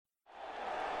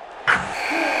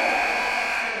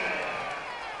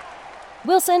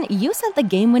Wilson, you sent the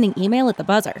game-winning email at the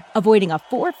buzzer, avoiding a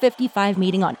 4:55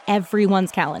 meeting on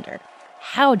everyone's calendar.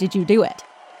 How did you do it?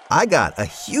 I got a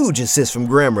huge assist from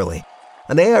Grammarly,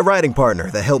 an AI writing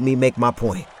partner that helped me make my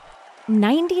point.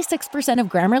 96% of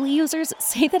Grammarly users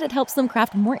say that it helps them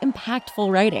craft more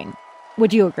impactful writing.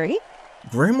 Would you agree?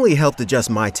 Grammarly helped adjust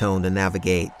my tone to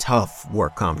navigate tough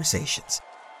work conversations.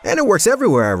 And it works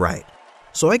everywhere I write,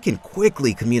 so I can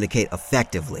quickly communicate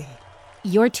effectively.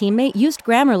 Your teammate used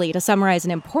Grammarly to summarize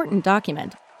an important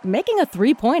document, making a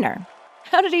 3-pointer.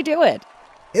 How did he do it?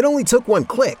 It only took one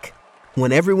click.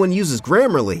 When everyone uses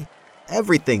Grammarly,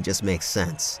 everything just makes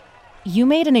sense. You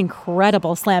made an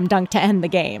incredible slam dunk to end the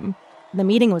game. The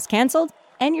meeting was canceled,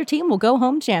 and your team will go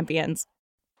home champions.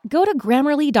 Go to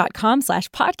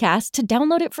Grammarly.com/podcast to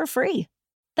download it for free.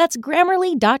 That's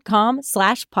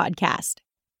Grammarly.com/podcast.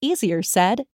 Easier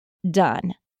said,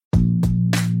 done.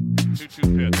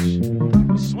 2-2 pitch.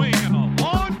 Swing and a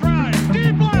long drive.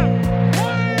 Deep left.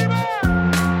 Way back.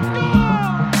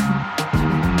 Gone!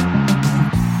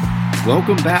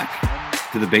 Welcome back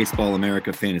to the Baseball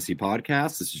America Fantasy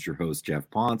Podcast. This is your host, Jeff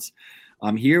Ponce.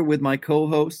 I'm here with my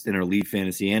co-host and our lead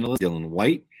fantasy analyst, Dylan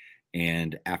White.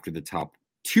 And after the top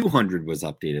 200 was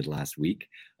updated last week,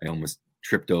 I almost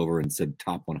tripped over and said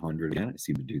top 100 again. I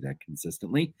seem to do that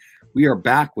consistently. We are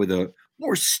back with a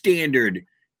more standard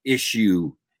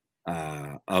issue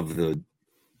of the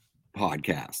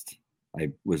podcast.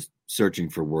 I was searching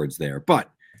for words there.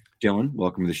 But, Dylan,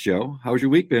 welcome to the show. How's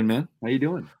your week been, man? How you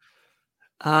doing?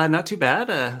 Not too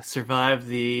bad. Survived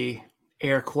the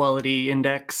air quality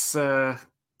index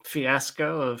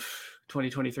fiasco of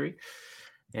 2023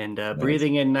 and nice.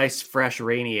 Breathing in nice, fresh,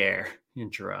 rainy air in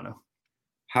Toronto.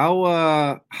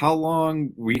 How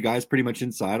long were you guys pretty much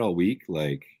inside all week?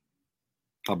 Like,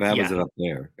 how bad was it up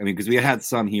there? I mean, because we had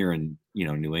some here in,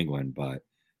 New England, but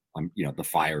the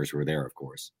fires were there, of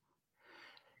course.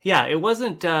 Yeah, it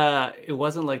wasn't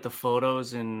like the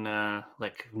photos in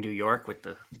like New York with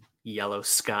the yellow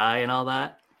sky and all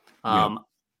that. I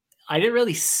didn't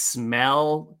really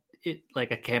smell it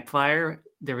like a campfire.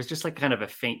 There was just like kind of a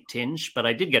faint tinge, but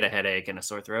I did get a headache and a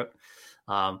sore throat.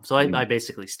 So I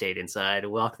basically stayed inside,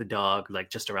 walked the dog like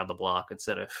just around the block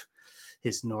instead of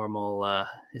his normal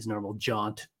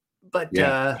jaunt. But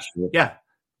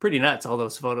pretty nuts. All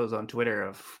those photos on Twitter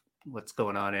of what's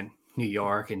going on in New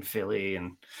York and Philly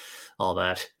and all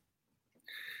that.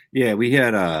 Yeah, we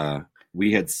had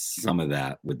some of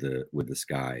that with the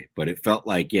sky, but it felt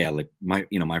like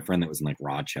my friend that was in like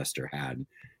Rochester had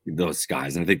those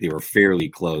skies, and I think they were fairly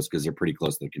close because they're pretty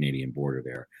close to the Canadian border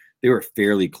there. They were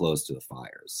fairly close to the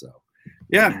fires. So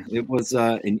yeah, it was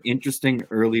an interesting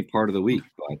early part of the week,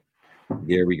 but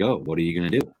there we go. What are you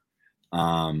going to do?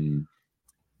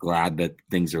 Glad that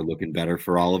things are looking better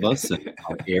for all of us and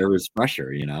our air is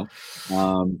fresher,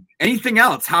 anything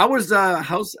else? How's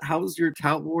your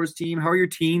Tout Wars team? How are your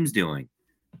teams doing?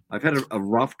 I've had a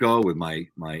rough go with my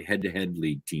head-to-head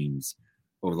league teams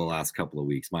over the last couple of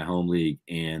weeks, my home league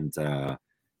and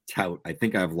Tout. I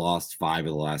think I've lost 5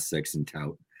 of the last 6 in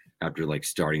Tout after like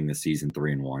starting the season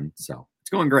 3-1. So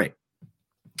it's going great.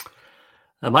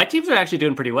 My teams are actually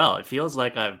doing pretty well. It feels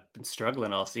like I've been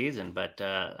struggling all season, but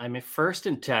I'm in first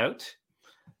in Tout,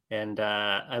 and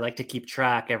I like to keep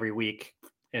track every week,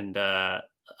 and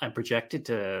I'm projected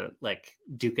to like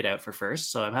duke it out for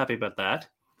first, so I'm happy about that.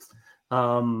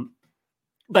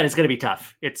 But it's going to be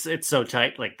tough. It's so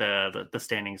tight. Like the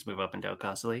standings move up and down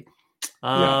constantly.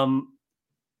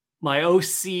 My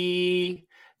OC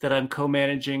that I'm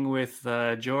co-managing with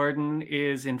Jordan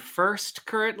is in first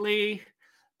currently,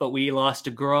 but we lost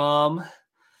to Grom.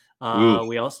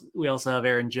 We also have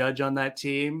Aaron Judge on that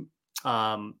team.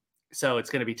 So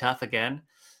it's going to be tough again.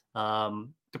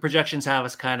 The projections have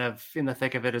us kind of in the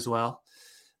thick of it as well.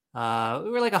 We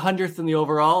were like 100th in the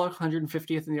overall,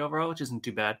 150th in the overall, which isn't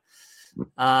too bad.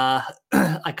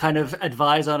 I kind of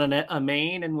advise on a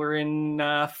main, and we're in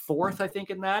 4th, I think,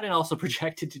 in that, and also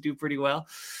projected to do pretty well.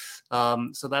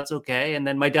 So that's okay. And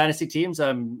then my dynasty teams,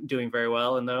 I'm doing very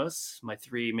well in those. My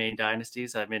 3 main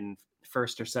dynasties, I'm in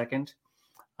first or second.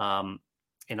 In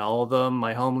all of them,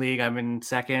 my home league, I'm in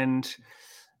second.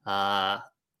 What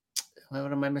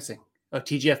am I missing? Oh,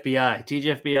 TGFBI.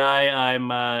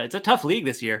 TGFBI, it's a tough league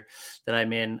this year that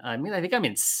I'm in. I think I'm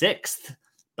in 6th,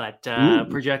 but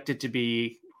projected to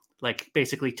be like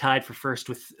basically tied for first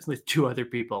with 2 other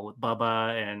people, with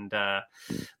Bubba and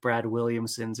Brad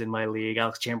Williamson's in my league,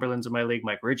 Alex Chamberlain's in my league,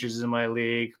 Mike Richards is in my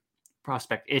league,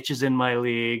 Prospect Itch is in my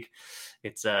league.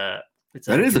 It's two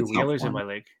wheelers in my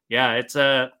league. Yeah, it's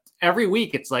every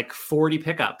week it's like 40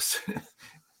 pickups,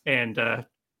 and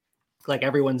like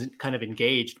everyone's kind of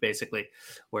engaged basically.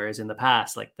 Whereas in the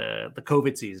past, like the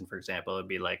COVID season, for example, it'd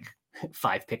be like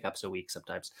 5 pickups a week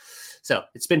sometimes. So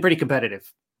it's been pretty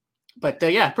competitive, but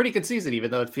yeah, pretty good season,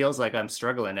 even though it feels like I'm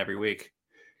struggling every week.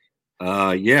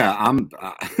 Yeah,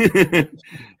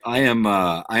 I am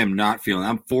not feeling.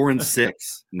 I'm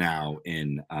 4-6 now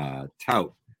in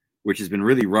Tout, which has been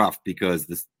really rough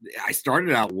because I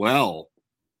started out well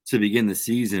to begin the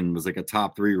season, was like a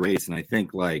top 3 race, and I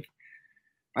think like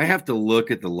I have to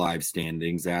look at the live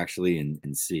standings actually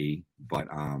and see, but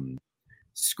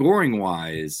scoring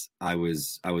wise, I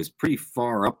was pretty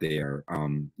far up there.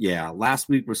 Yeah, last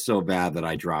week was so bad that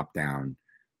I dropped down.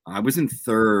 I was in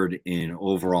 3rd in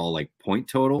overall like point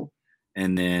total,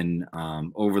 and then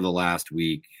over the last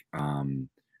week,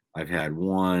 I've had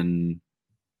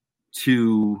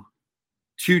two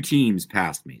teams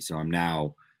past me, so I'm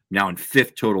now in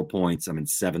 5th total points. I'm in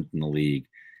 7th in the league.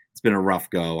 It's been a rough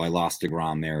go. I lost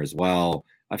DeGrom there as well.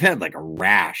 I've had like a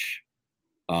rash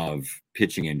of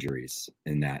pitching injuries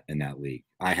in that league.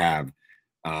 I have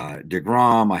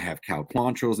DeGrom. I have Cal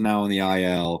Quantrill's now on the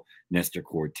IL. Nestor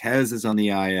Cortez is on the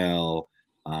IL.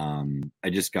 I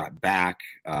just got back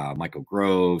Michael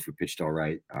Grove, who pitched all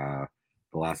right the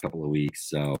last couple of weeks.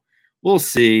 So we'll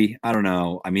see. I don't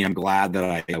know. I mean, I'm glad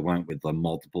that I went with the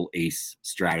multiple ace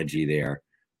strategy there.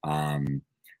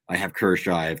 I have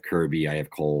Kershaw, I have Kirby, I have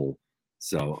Cole.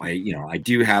 So I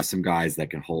do have some guys that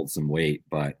can hold some weight,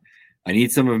 but I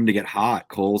need some of them to get hot.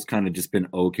 Cole's kind of just been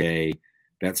okay.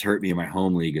 That's hurt me in my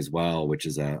home league as well, which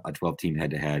is a 12-team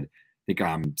head-to-head. I think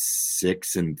I'm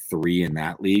 6-3 in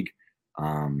that league.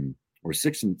 Or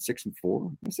 6-4.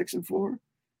 Am I 6-4?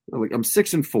 Like I'm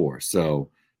 6-4. So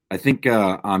I think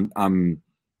I'm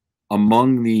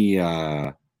among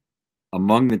the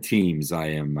teams.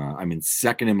 I'm in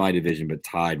 2nd in my division, but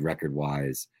tied record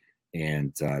wise,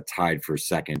 and tied for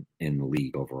 2nd in the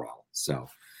league overall. So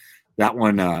that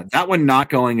one not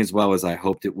going as well as I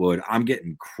hoped it would. I'm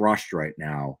getting crushed right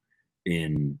now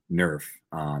in Nerf.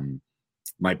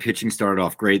 My pitching started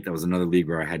off great. That was another league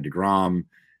where I had DeGrom.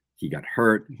 He got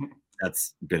hurt.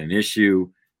 That's been an issue.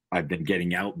 I've been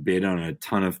getting outbid on a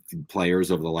ton of players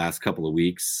over the last couple of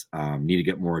weeks. Need to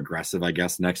get more aggressive, I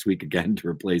guess, next week again to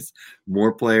replace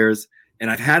more players.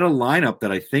 And I've had a lineup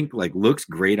that I think like looks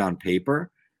great on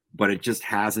paper, but it just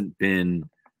hasn't been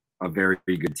a very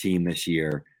good team this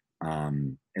year.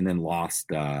 And then lost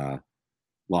Vinny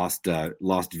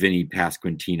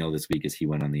Pasquantino this week as he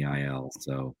went on the IL.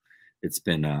 So it's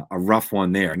been a rough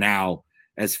one there. Now,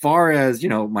 as far as,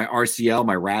 my RCL,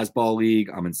 my Razzball League,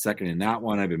 I'm in 2nd in that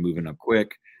one. I've been moving up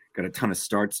quick. Got a ton of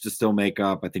starts to still make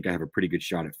up. I think I have a pretty good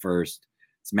shot at 1st.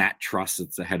 It's Matt Truss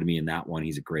that's ahead of me in that one.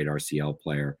 He's a great RCL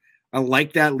player. I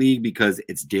like that league because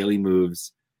it's daily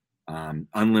moves,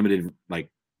 unlimited like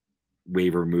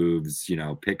waiver moves,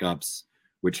 pickups,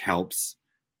 which helps.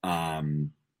 So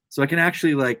I can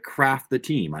actually like craft the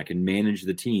team. I can manage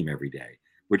the team every day,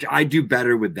 which I do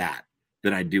better with that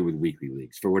than I do with weekly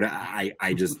leagues. For what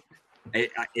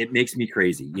it makes me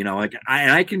crazy, like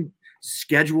I can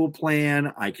schedule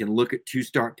plan. I can look at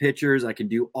 2-start pitchers. I can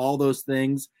do all those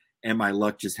things. And my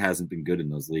luck just hasn't been good in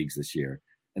those leagues this year.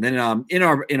 And then in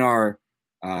our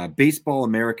Baseball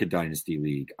America Dynasty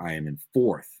League, I am in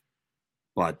 4th,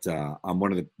 but I'm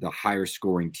one of the higher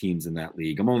scoring teams in that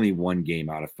league. I'm only 1 game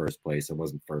out of 1st place. I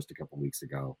wasn't 1st a couple weeks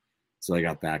ago. So I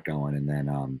got that going. And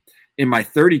then in my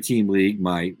 30-team league,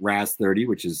 my Raz 30,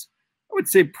 which is, I would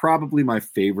say, probably my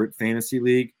favorite fantasy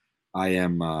league, I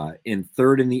am in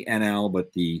 3rd in the NL,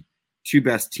 but the 2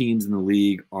 best teams in the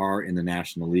league are in the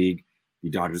National League,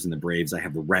 the Dodgers and the Braves. I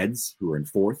have the Reds, who are in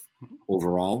 4th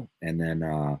overall. And then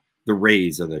the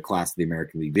Rays are the class of the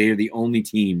American League. They are the only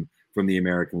team from the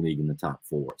American League in the top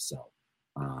 4. So,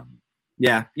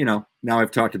 yeah, now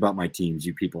I've talked about my teams.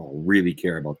 You people really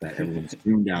care about that. Everyone's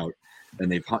tuned out. And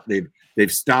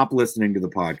they've stopped listening to the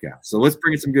podcast. So let's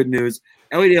bring in some good news.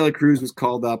 Elly De La Cruz was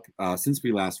called up since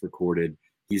we last recorded.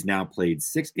 He's now played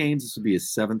 6 games. This will be his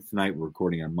 7th tonight. We're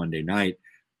recording on Monday night.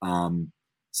 Some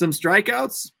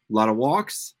strikeouts, a lot of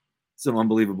walks, some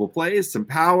unbelievable plays, some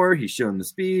power. He's shown the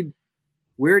speed.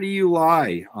 Where do you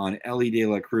lie on Elly De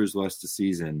La Cruz rest of the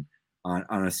season on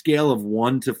a scale of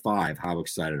 1 to 5? How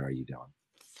excited are you, Dylan?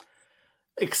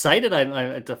 Excited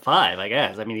at the 5, I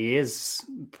guess. I mean, he is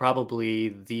probably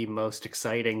the most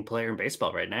exciting player in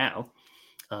baseball right now.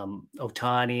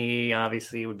 Ohtani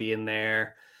obviously would be in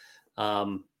there.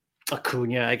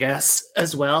 Acuna, I guess,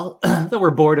 as well. Though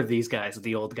we're bored of these guys,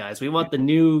 the old guys. We want the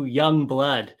new young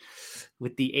blood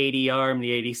with the 80 arm,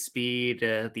 the 80 speed,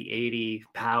 the 80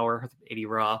 power, 80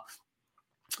 raw.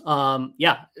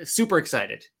 Yeah, super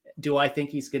excited. Do I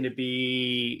think he's going to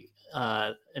be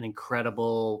an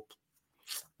incredible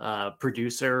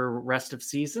producer rest of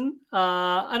season.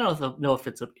 I don't know if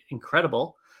it's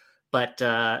incredible, but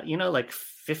like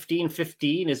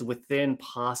 15-15 is within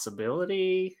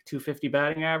possibility, 250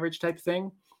 batting average type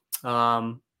thing.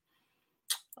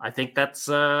 I think that's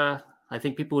I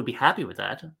think people would be happy with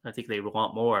that. I think they would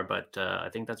want more, but I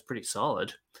think that's pretty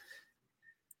solid.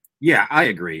 Yeah, I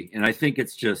agree. And I think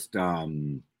it's just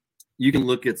you can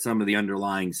look at some of the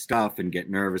underlying stuff and get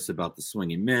nervous about the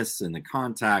swing and miss and the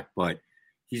contact, but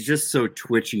he's just so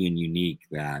twitchy and unique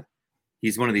that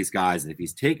he's one of these guys that if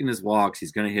he's taking his walks,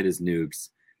 he's going to hit his nukes.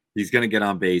 He's going to get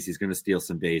on base. He's going to steal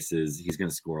some bases. He's going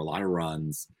to score a lot of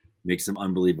runs, make some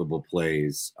unbelievable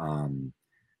plays.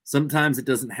 Sometimes it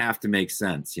doesn't have to make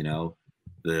sense,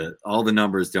 all the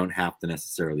numbers don't have to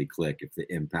necessarily click if the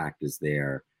impact is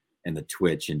there and the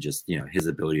twitch and just, his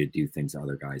ability to do things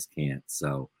other guys can't.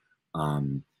 So,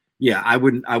 I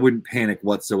wouldn't panic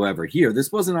whatsoever here.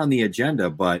 This wasn't on the agenda,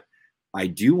 but I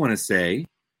do want to say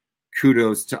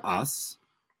kudos to us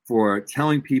for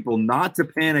telling people not to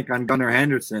panic on Gunnar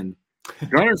Henderson.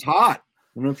 Gunnar's hot.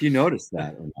 I don't know if you noticed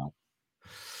that or not.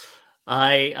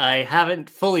 I haven't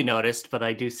fully noticed, but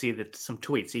I do see that some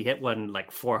tweets. He hit one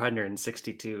like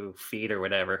 462 feet or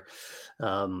whatever,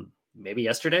 maybe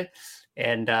yesterday.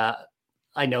 And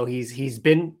I know he's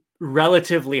been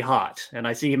relatively hot, and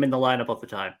I see him in the lineup all the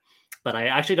time. But I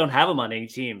actually don't have him on any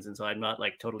teams, and so I'm not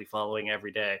like totally following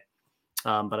every day.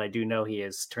 But I do know he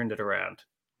has turned it around.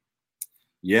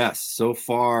 Yes, so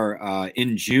far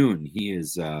in June, he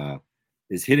is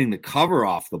hitting the cover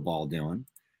off the ball, Dylan.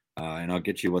 And I'll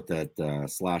get you what that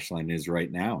slash line is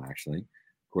right now, actually.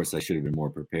 Of course, I should have been more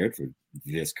prepared for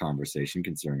this conversation,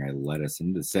 considering I led us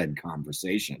into said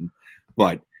conversation.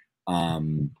 But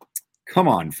come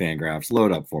on, Fangraphs,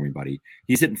 load up for me, buddy.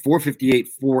 He's hitting 458,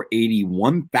 480,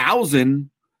 1,000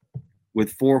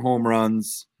 with 4 home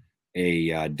runs,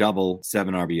 a double,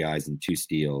 7 RBIs, and 2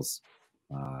 steals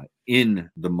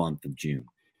in the month of June,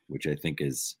 which I think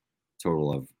is a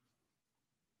total of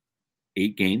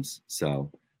 8 games.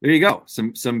 So there you go.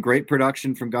 Some great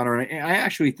production from Gunnar. And I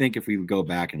actually think if we go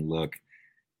back and look,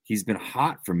 he's been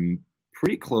hot for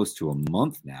pretty close to a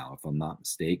month now, if I'm not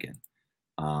mistaken.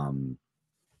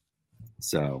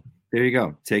 So there you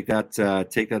go. Take that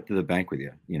to the bank with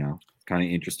you. Kind of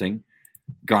interesting.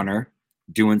 Gunnar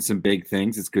doing some big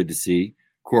things. It's good to see.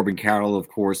 Corbin Carroll, of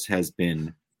course, has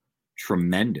been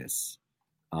tremendous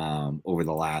over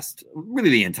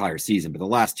the entire season, but the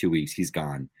last 2 weeks he's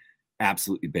gone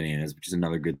absolutely bananas, which is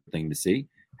another good thing to see.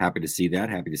 Happy to see that.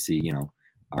 Happy to see,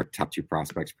 our top 2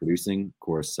 prospects producing. Of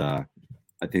course, I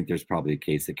think there's probably a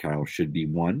case that Carroll should have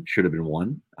been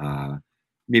one.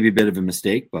 Maybe a bit of a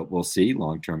mistake, but we'll see.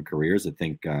 Long-term careers. I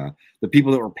think the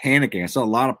people that were panicking, I saw a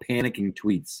lot of panicking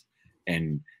tweets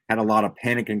and had a lot of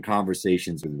panicking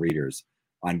conversations with readers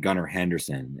on Gunnar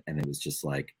Henderson. And it was just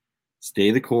like,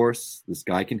 stay the course. This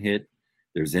guy can hit.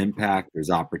 There's impact. There's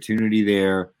opportunity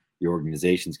there. The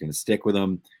organization's going to stick with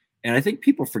him. And I think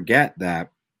people forget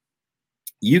that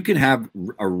you can have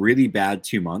a really bad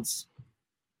 2 months,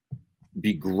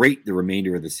 be great the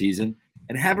remainder of the season,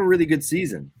 and have a really good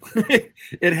season.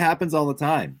 It happens all the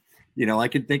time. I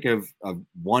can think of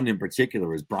one in particular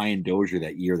was Brian Dozier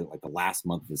that year that like the last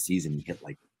month of the season, he hit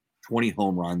like 20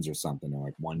 home runs or something, or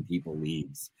like won people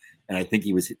leagues. And I think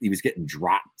he was getting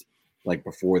dropped like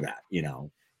before that,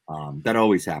 that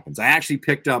always happens. I actually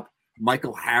picked up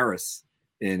Michael Harris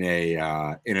in a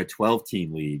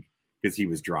 12-team league because he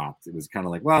was dropped. It was kind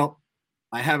of like, well,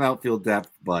 I have outfield depth,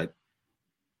 but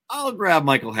I'll grab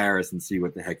Michael Harris and see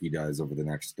what the heck he does over the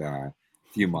next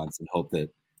few months and hope that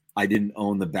I didn't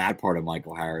own the bad part of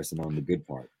Michael Harris and own the good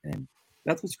part. And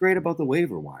that's what's great about the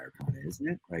waiver wire, kind of, isn't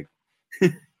it? Like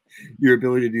your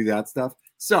ability to do that stuff.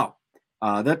 So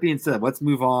that being said, let's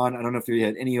move on. I don't know if you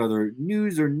had any other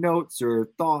news or notes or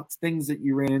thoughts, things that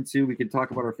you ran into. We can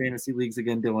talk about our fantasy leagues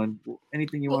again, Dylan.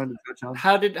 Anything you wanted to touch on?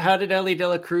 How did Ellie De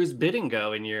La Cruz bidding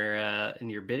go in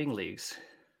your bidding leagues?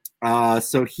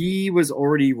 So he was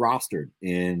already rostered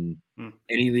in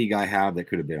any league I have that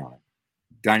could have bid on it.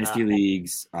 Dynasty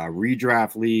leagues,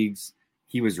 redraft leagues.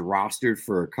 He was rostered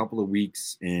for a couple of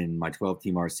weeks in my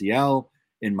 12-team RCL,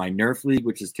 in my Nerf league,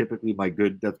 which is typically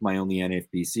that's my only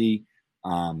NFBC.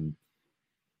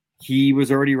 He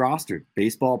was already rostered.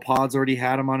 Baseball Pods already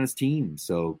had him on his team.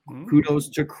 So kudos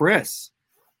to Chris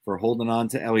for holding on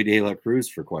to Ellie De La Cruz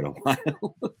for quite a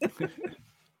while.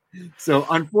 So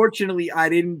unfortunately, I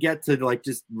didn't get to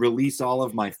just release all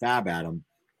of my fab at him.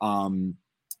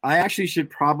 I actually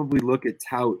should probably look at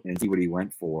Tout and see what he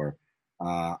went for.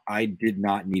 I did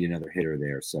not need another hitter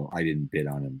there, so I didn't bid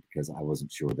on him because I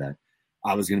wasn't sure that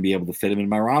I was going to be able to fit him in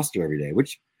my roster every day,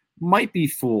 which might be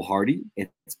foolhardy.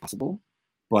 It's possible,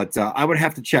 But I would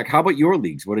have to check. How about your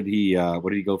leagues? What did he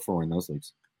go for in those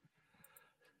leagues?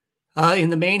 In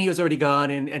the main, he was already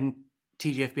gone. And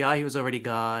TGFBI, he was already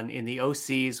gone. In the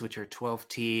OCs, which are 12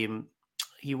 team,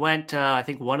 he went, I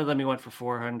think one of them he went for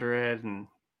 400 and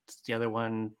the other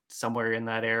one somewhere in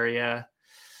that area.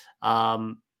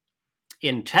 In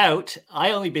Tout,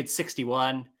 I only bid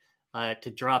 61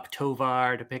 to drop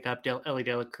Tovar, to pick up Ellie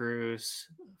De La Cruz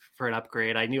for an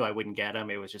upgrade. I knew I wouldn't get him.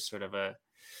 It was just sort of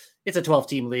it's a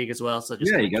 12-team league as well. So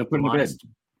just you got to put him in bid.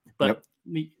 But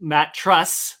Matt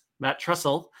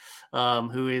Trussell,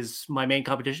 who is my main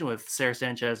competition with Sarah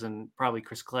Sanchez and probably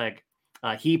Chris Clegg,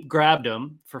 he grabbed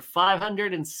him for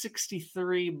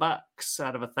 $563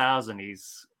 out of 1,000.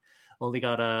 He's only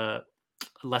got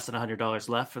less than $100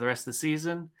 left for the rest of the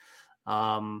season.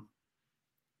 I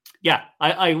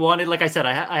wanted, like I said,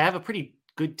 I have a pretty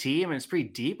good team and it's pretty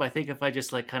deep. I think if I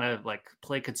just kind of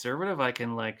play conservative, I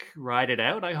can ride it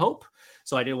out, I hope.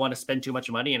 So I didn't want to spend too much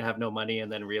money and have no money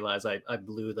and then realize I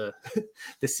blew the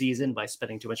the season by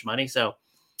spending too much money. So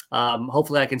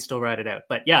hopefully I can still ride it out.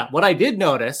 But yeah, what I did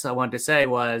notice, I wanted to say,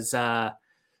 was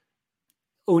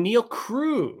O'Neal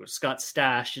Cruz got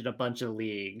stashed in a bunch of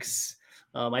leagues.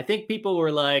 I think people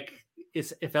were like,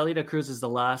 if Ellie De La Cruz is the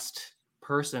last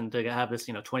person to have this,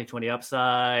 2020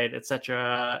 upside,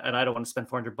 etc., and I don't want to spend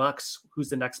 $400, who's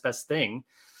the next best thing?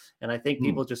 And I think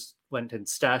people just went and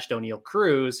stashed O'Neal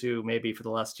Cruz, who maybe for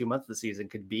the last 2 months of the season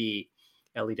could be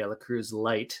Ellie De La Cruz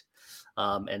light,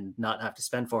 and not have to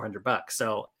spend $400.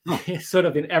 So sort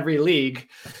of in every league,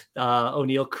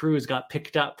 O'Neal Cruz got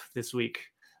picked up this week.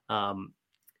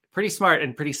 Pretty smart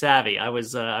and pretty savvy. I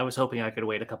was hoping I could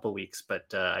wait a couple of weeks,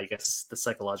 but I guess the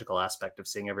psychological aspect of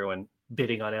seeing everyone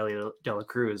bidding on Ellie De La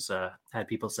Cruz had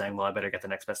people saying, well, I better get the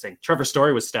next best thing. Trevor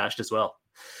Story was stashed as well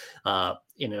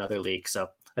in another league. So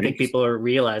I think people are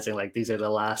realizing these are the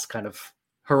last kind of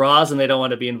hurrahs and they don't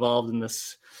want to be involved in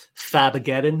this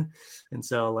Fabageddon. And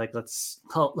so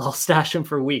I'll stash him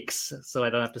for weeks so I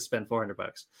don't have to spend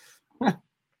 $400.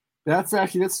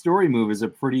 That Story move is a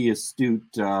pretty astute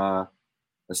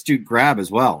grab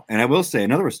as well. And I will say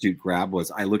another astute grab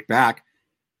was, I looked back,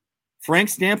 Frank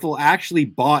Stampfl actually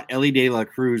bought Ellie De La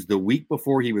Cruz the week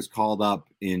before he was called up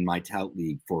in my Tout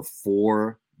League for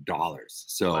 $4.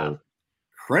 So wow.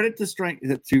 Credit to Frank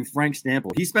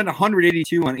Stampfl. He spent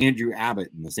 $182 on Andrew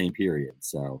Abbott in the same period.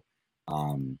 So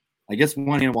I guess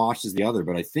one hand washes the other,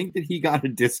 but I think that he got a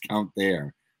discount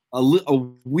there. A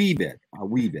wee bit.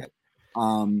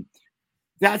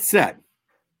 That said,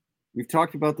 we've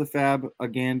talked about the Fab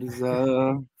Agandas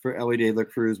for Ellie De La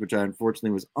Cruz, which I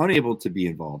unfortunately was unable to be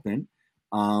involved in.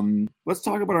 Let's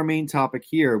talk about our main topic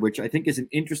here, which I think is an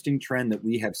interesting trend that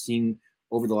we have seen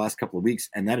over the last couple of weeks,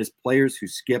 and that is players who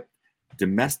skip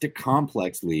domestic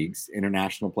complex leagues,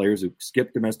 international players who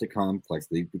skip domestic complex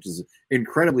leagues, which is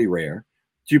incredibly rare,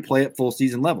 to play at full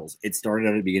season levels. It started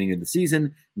at the beginning of the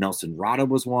season. Nelson Rada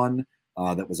was one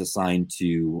that was assigned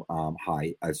to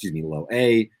low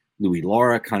A. Louis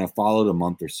Lara kind of followed a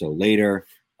month or so later,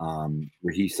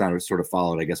 where he sort of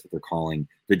followed, I guess, what they're calling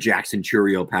the Jackson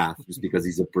Churio path, just because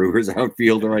he's a Brewers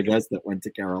outfielder, I guess, that went to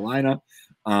Carolina.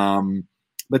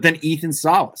 But then Ethan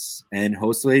Salas and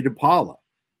Jose De Paula.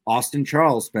 Austin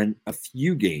Charles spent a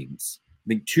few games, I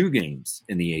think 2 games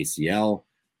in the ACL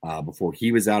before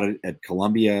he was out at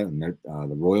Columbia and the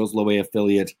Royals low A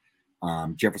affiliate.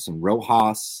 Jefferson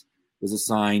Rojas was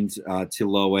assigned to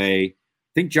low A. I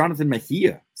think Jonathan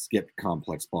Mejia skipped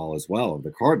complex ball as well of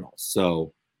the Cardinals.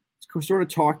 So let's sort of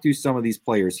talk to some of these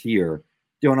players here.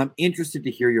 Dylan, I'm interested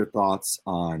to hear your thoughts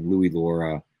on Louis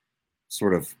Lara,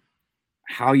 sort of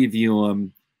how you view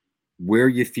him, where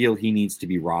you feel he needs to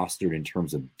be rostered in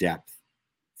terms of depth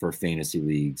for fantasy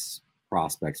leagues,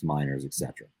 prospects, minors,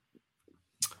 etc.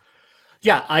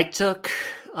 Yeah, I took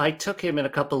him in a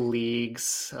couple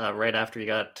leagues right after he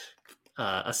got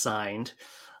assigned.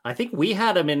 I think we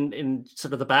had him in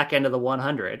sort of the back end of the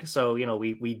 100. So,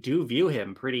 we do view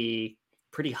him pretty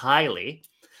highly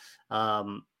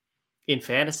in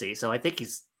fantasy. So I think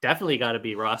he's definitely got to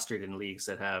be rostered in leagues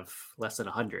that have less than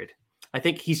 100. I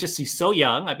think he's so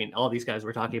young. I mean, all these guys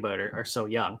we're talking about are so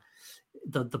young.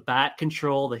 The bat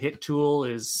control, the hit tool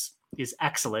is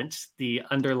excellent. The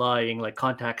underlying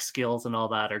contact skills and all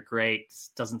that are great.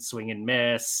 Doesn't swing and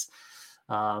miss.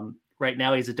 Right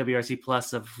now he's a WRC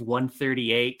plus of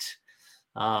 138.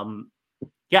 I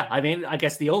mean, I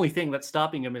guess the only thing that's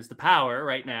stopping him is the power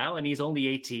right now, and he's only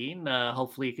 18.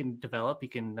 Hopefully he can develop. He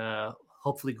can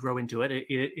hopefully grow into it.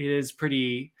 It is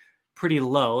pretty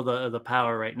low, the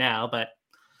power right now, but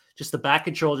just the back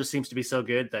control just seems to be so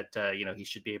good that he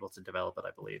should be able to develop it,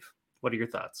 I believe. What are your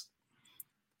thoughts?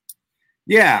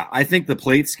 Yeah, I think the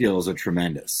plate skills are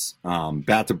tremendous.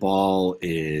 Bat to ball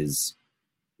is,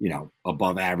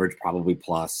 above average, probably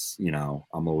plus.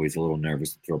 I'm always a little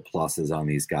nervous to throw pluses on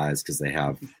these guys because they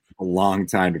have a long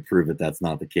time to prove it. That's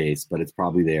not the case, but it's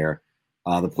probably there.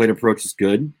 The plate approach is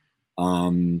good.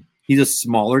 He's a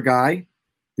smaller guy.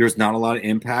 There's not a lot of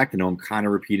impact. I know I'm kind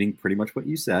of repeating pretty much what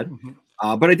you said,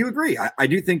 but I do agree. I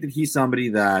do think that he's somebody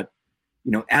that,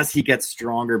 as he gets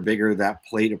stronger, bigger, that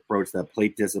plate approach, that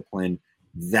plate discipline,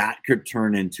 that could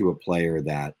turn into a player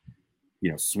that,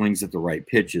 swings at the right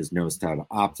pitches, knows how to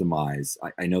optimize.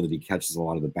 I know that he catches a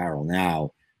lot of the barrel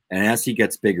now. And as he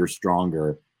gets bigger,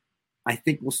 stronger, I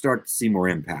think we'll start to see more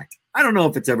impact. I don't know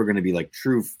if it's ever going to be like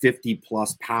true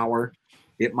 50-plus power.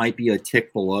 It might be a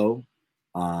tick below,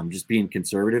 just being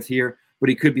conservative here. But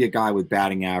he could be a guy with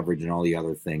batting average and all the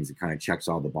other things that kind of checks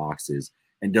all the boxes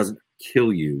and doesn't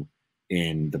kill you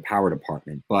in the power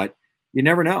department. But you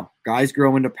never know. Guys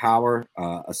grow into power,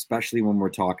 especially when we're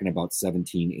talking about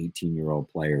 17, 18-year-old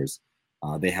players.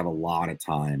 They have a lot of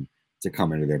time to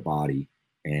come into their body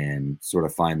and sort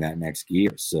of find that next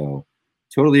gear. So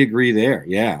totally agree there.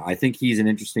 Yeah, I think he's an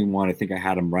interesting one. I think I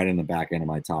had him right in the back end of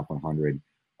my top 100.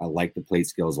 I like the plate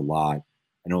skills a lot.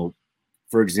 I know,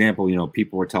 for example,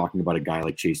 people were talking about a guy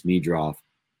like Chase Meadroff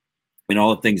and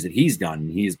all the things that he's done.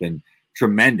 He's been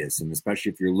tremendous, and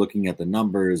especially if you're looking at the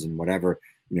numbers and whatever,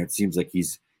 it seems like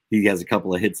he has a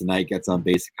couple of hits a night, gets on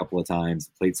base a couple of times.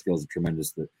 The plate skills are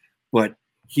tremendous, but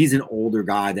he's an older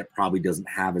guy that probably doesn't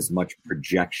have as much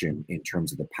projection in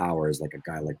terms of the power as like a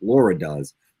guy like Laura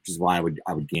does, which is why I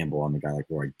would gamble on the guy like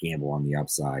Laura, gamble on the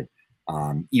upside,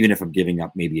 even if I'm giving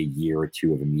up maybe a year or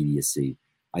two of immediacy.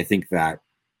 I think that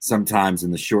sometimes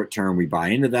in the short term we buy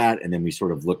into that, and then we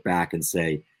sort of look back and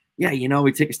say, yeah,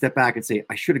 we take a step back and say,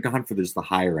 I should have gone for this the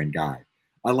higher end guy.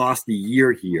 I lost a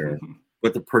year here,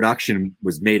 but the production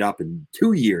was made up in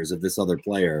 2 years of this other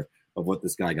player of what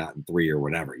this guy got in 3 or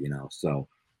whatever, So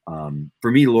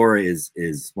for me, Laura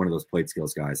is one of those plate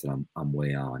skills guys that I'm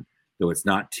way on, though it's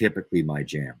not typically my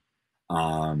jam.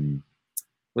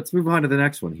 Let's move on to the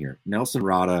next one here. Nelson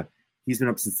Rada. He's been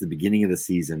up since the beginning of the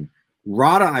season.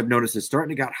 Rada, I've noticed, is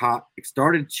starting to get hot. It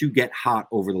started to get hot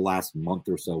over the last month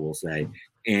or so, we'll say.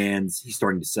 And he's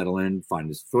starting to settle in, find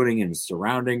his footing and his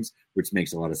surroundings, which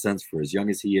makes a lot of sense for as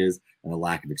young as he is and a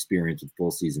lack of experience with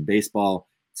full season baseball.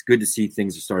 It's good to see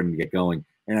things are starting to get going.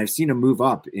 And I've seen him move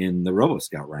up in the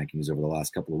RoboScout rankings over the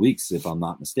last couple of weeks, if I'm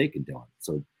not mistaken, Dylan.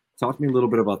 So talk to me a little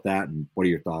bit about that, and what are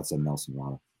your thoughts on Nelson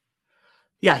Rada?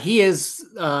 Yeah, he is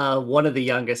one of the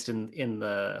youngest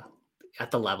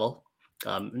at the level.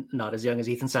 Not as young as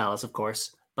Ethan Salas, of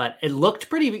course, but it looked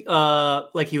pretty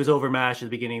like he was overmatched at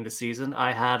the beginning of the season.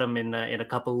 I had him in a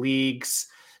couple leagues.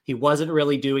 He wasn't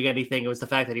really doing anything. It was the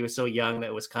fact that he was so young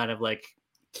that was kind of like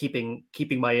keeping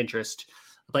my interest.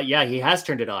 But yeah, he has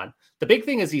turned it on. The big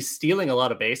thing is he's stealing a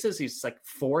lot of bases. He's like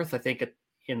fourth, I think,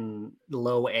 in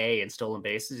low A in stolen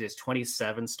bases. He has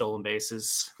 27 stolen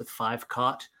bases with 5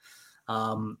 caught.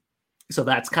 So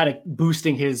that's kind of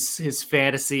boosting his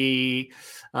fantasy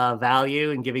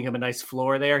value and giving him a nice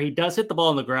floor there. He does hit the ball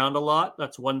on the ground a lot.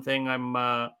 That's one thing I'm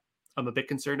a bit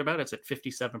concerned about. It's at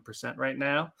 57% right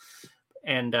now,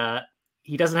 and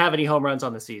he doesn't have any home runs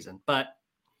on the season. But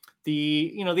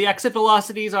the exit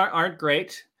velocities aren't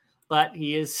great. But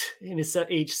he is in his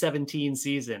age 17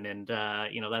 season, and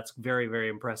that's very, very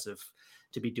impressive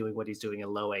to be doing what he's doing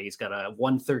in low A. He's got a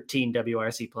 113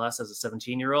 WRC plus as a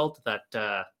 17-year-old.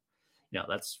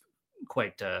 That's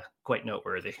quite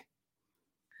noteworthy.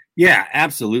 Yeah,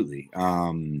 absolutely.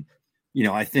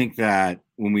 I think that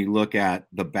when we look at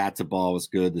the bat to ball is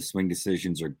good, the swing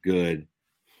decisions are good.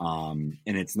 And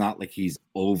it's not like he's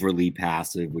overly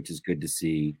passive, which is good to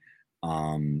see.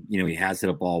 He has hit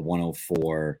a ball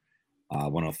 104,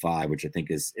 105, which I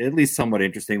think is at least somewhat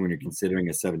interesting when you're considering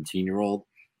a 17-year-old.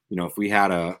 If we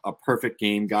had a perfect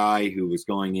game guy who was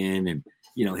going in and,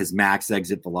 his max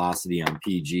exit velocity on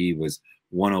PG was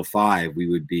 105,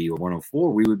 or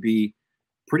 104, we would be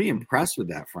pretty impressed with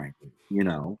that, frankly,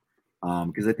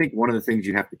 because I think one of the things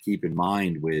you have to keep in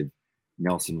mind with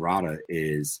Nelson Rada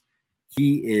is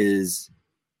he is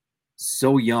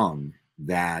so young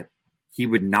that he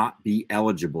would not be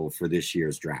eligible for this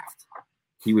year's draft.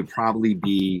 He would probably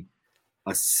be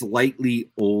a slightly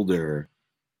older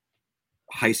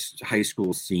high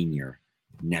school senior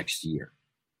next year.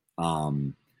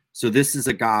 So this is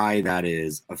a guy that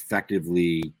is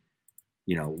effectively,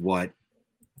 what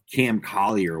Cam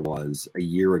Collier was a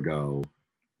year ago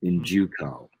in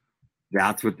JUCO.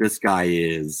 That's what this guy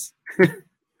is.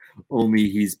 Only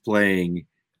he's playing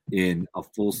in a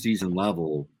full season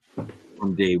level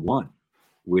from day one,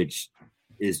 which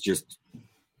is just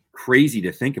crazy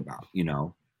to think about,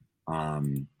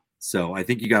 So I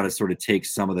think you got to sort of take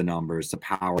some of the numbers, the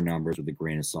power numbers, with a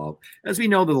grain of salt. As we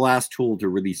know, the last tool to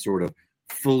really sort of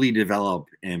fully develop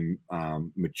and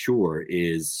mature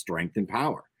is strength and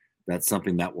power. That's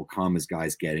something that will come as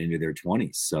guys get into their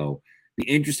 20s. So be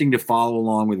interesting to follow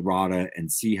along with Rada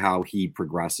and see how he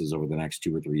progresses over the next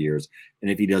 2 or 3 years.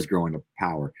 And if he does grow into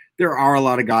power, there are a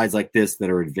lot of guys like this that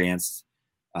are advanced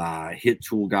hit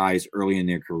tool guys early in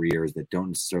their careers that don't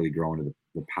necessarily grow into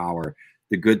the power.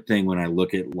 The good thing when I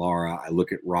look at Lara, I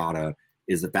look at Rada,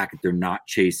 is the fact that they're not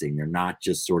chasing. They're not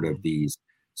just sort of these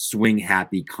swing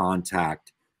happy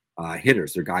contact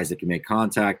hitters. They're guys that can make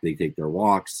contact. They take their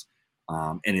walks,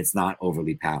 and it's not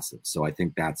overly passive. So I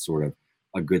think that's sort of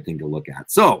a good thing to look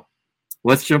at. So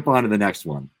let's jump on to the next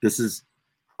one. This is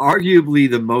arguably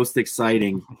the most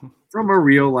exciting from a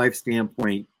real life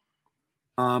standpoint.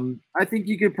 I think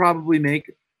you could probably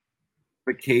make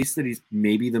the case that he's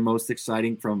maybe the most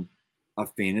exciting from a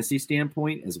fantasy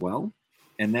standpoint as well.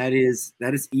 And that is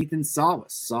Ethan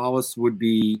Salas. Salas would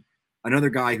be another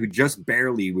guy who just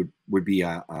barely would be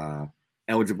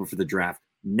eligible for the draft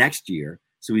next year.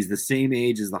 So he's the same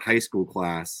age as the high school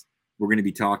class we're going to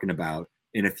be talking about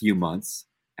in a few months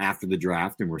after the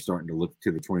draft. And we're starting to look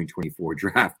to the 2024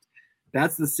 draft.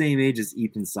 That's the same age as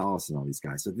Ethan Salas and all these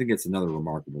guys. So I think it's another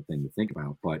remarkable thing to think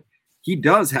about. But he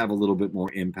does have a little bit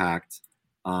more impact.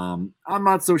 I'm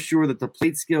not so sure that the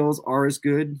plate skills are as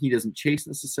good. He doesn't chase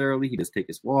necessarily. He does take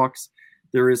his walks.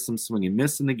 There is some swing and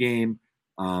miss in the game.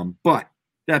 But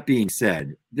that being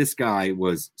said, this guy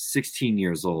was 16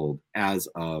 years old as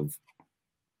of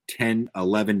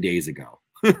 11 days ago.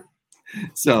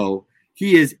 So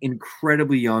he is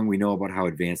incredibly young. We know about how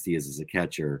advanced he is as a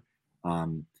catcher.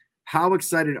 How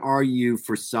excited are you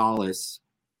for Salas?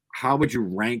 How would you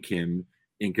rank him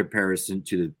in comparison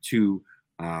to the two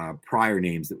prior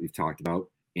names that we've talked about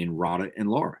in Rada and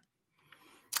Lara?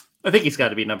 I think he's got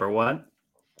to be number one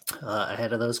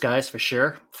ahead of those guys for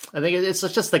sure. I think it's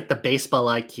just like the baseball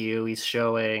IQ he's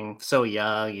showing, so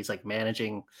young. He's like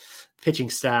managing pitching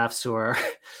staffs who are,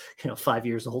 5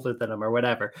 years older than him or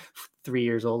whatever, 3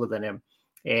 years older than him,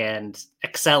 and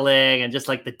excelling, and just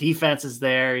like the defense is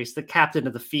there. He's the captain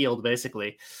of the field,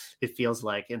 basically, it feels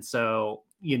like. And so,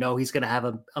 he's going to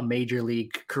have a major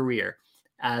league career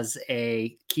as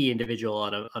a key individual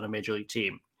on a major league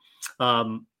team.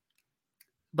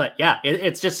 But yeah,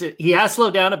 it's just, he has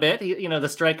slowed down a bit. The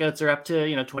strikeouts are up to,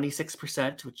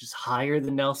 26%, which is higher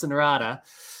than Nelson Rada.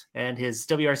 And his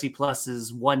WRC plus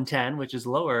is 110, which is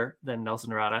lower than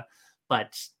Nelson Rada.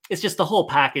 But it's just the whole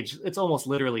package. It's almost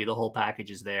literally the whole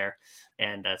package is there.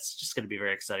 And it's just going to be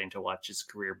very exciting to watch his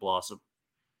career blossom.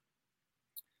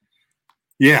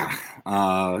 Yeah.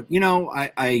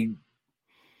 I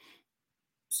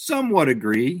somewhat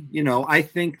agree. I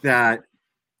think that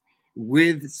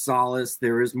with Salas,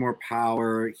 there is more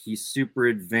power. He's super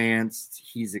advanced.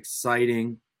 He's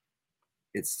exciting.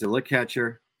 It's still a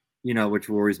catcher, which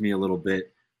worries me a little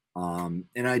bit.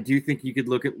 And I do think you could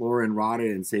look at Lara and Rada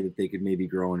and say that they could maybe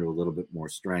grow into a little bit more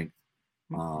strength.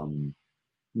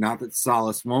 Not that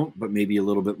Salas won't, but maybe a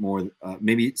little bit more.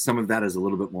 Maybe some of that is a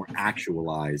little bit more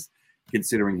actualized,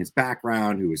 considering his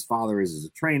background, who his father is as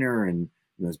a trainer, and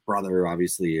his brother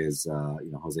obviously is,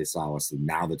 Jose Salas, and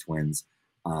now the Twins.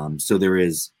 So there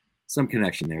is some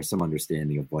connection there, some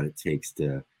understanding of what it takes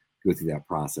to go through that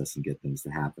process and get things to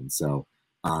happen. So,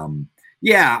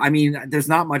 there's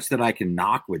not much that I can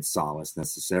knock with Salas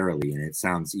necessarily, and it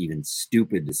sounds even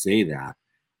stupid to say that.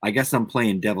 I guess I'm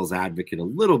playing devil's advocate a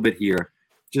little bit here,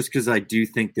 just because I do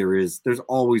think there's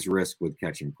always risk with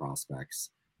catching prospects.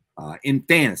 In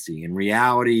fantasy, in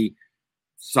reality,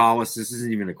 Salas, this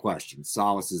isn't even a question.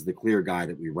 Salas is the clear guy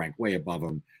that we rank way above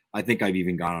him. I think I've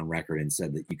even gone on record and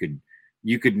said that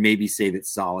you could maybe say that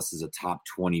Salas is a top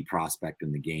 20 prospect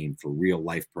in the game for real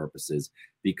life purposes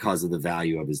because of the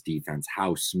value of his defense,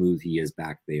 how smooth he is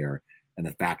back there, and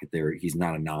the fact that he's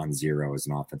not a non-zero as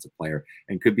an offensive player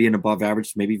and could be an above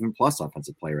average, maybe even plus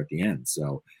offensive player at the end.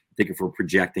 So I think if we're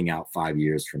projecting out 5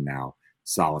 years from now,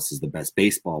 Salas is the best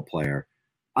baseball player.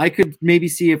 I could maybe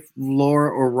see if Lara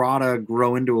or Rada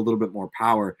grow into a little bit more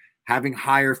power, having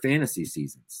higher fantasy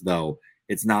seasons, though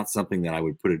it's not something that I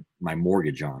would put my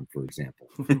mortgage on, for example.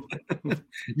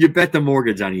 You bet the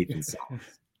mortgage on Ethan Salas.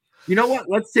 You know what?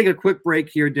 Let's take a quick break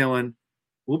here, Dylan.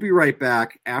 We'll be right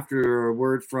back after a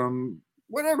word from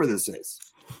whatever this is.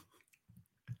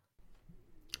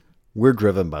 We're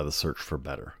driven by the search for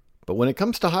better. But when it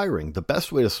comes to hiring, the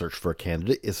best way to search for a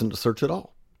candidate isn't to search at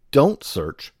all. Don't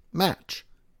search, match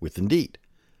with Indeed.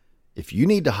 If you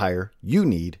need to hire, you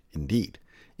need Indeed.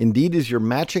 Indeed is your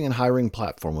matching and hiring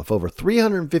platform with over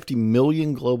 350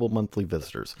 million global monthly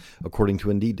visitors, according to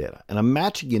Indeed data, and a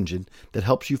matching engine that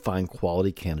helps you find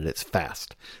quality candidates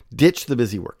fast. Ditch the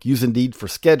busy work. Use Indeed for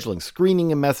scheduling,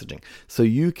 screening, and messaging so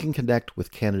you can connect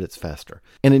with candidates faster.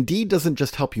 And Indeed doesn't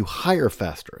just help you hire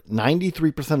faster.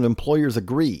 93% of employers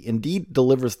agree Indeed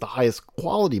delivers the highest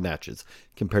quality matches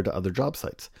compared to other job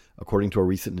sites, according to a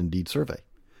recent Indeed survey.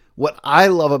 What I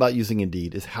love about using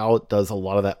Indeed is how it does a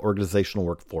lot of that organizational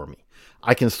work for me.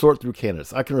 I can sort through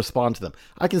candidates. I can respond to them.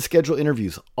 I can schedule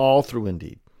interviews all through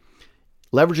Indeed.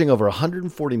 Leveraging over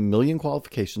 140 million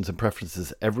qualifications and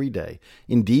preferences every day,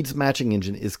 Indeed's matching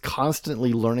engine is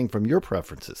constantly learning from your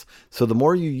preferences. So the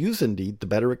more you use Indeed, the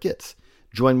better it gets.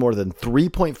 Join more than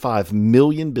 3.5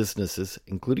 million businesses,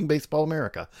 including Baseball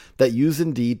America, that use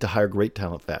Indeed to hire great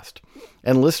talent fast.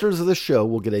 And listeners of the show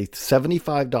will get a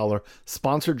 $75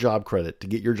 sponsored job credit to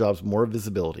get your jobs more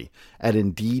visibility at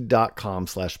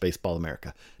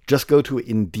Indeed.com/BaseballAmerica. Just go to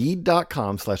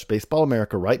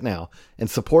Indeed.com/BaseballAmerica right now and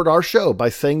support our show by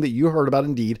saying that you heard about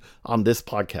Indeed on this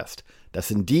podcast.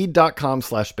 That's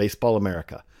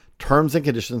Indeed.com/BaseballAmerica. Terms and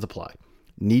conditions apply.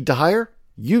 Need to hire?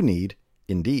 You need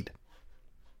Indeed.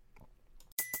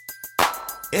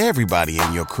 Everybody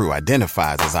in your crew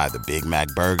identifies as either Big Mac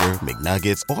Burger,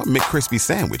 McNuggets, or McCrispy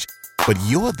Sandwich. But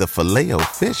you're the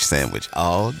Filet-O-Fish Sandwich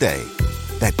all day.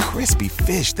 That crispy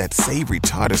fish, that savory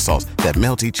tartar sauce, that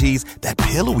melty cheese, that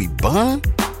pillowy bun.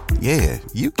 Yeah,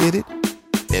 you get it.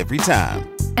 Every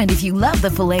time. And if you love the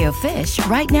Filet-O-Fish,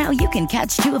 right now you can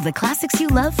catch two of the classics you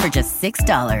love for just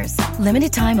 $6.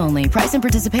 Limited time only. Price and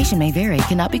participation may vary.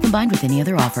 Cannot be combined with any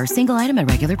other offer. Single item at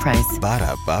regular price.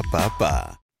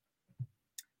 Ba-da-ba-ba-ba.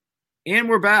 And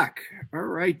we're back. All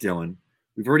right, Dylan.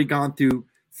 We've already gone through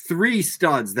 3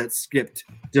 studs that skipped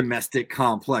domestic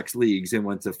complex leagues and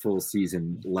went to full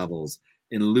season levels.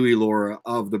 In Louis Laura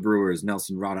of the Brewers,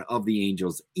 Nelson Rada of the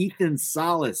Angels, Ethan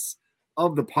Salas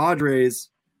of the Padres.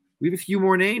 We have a few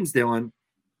more names, Dylan.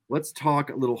 Let's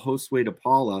talk a little Josue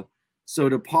DePaula.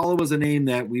 So DePaula was a name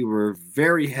that we were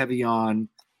very heavy on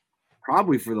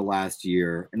probably for the last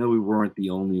year. I know we weren't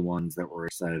the only ones that were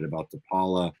excited about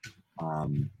DePaula.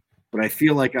 But I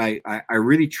feel like I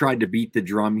really tried to beat the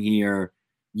drum here.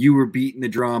 You were beating the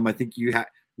drum. I think you had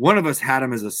one of us had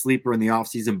him as a sleeper in the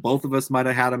offseason. Both of us might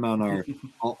have had him on our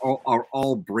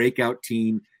all breakout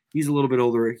team. He's a little bit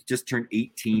older. He just turned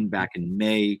 18 back in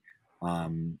May.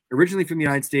 Originally from the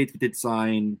United States, he did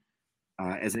sign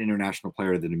as an international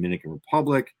player to the Dominican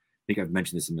Republic. I think I've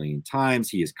mentioned this a million times.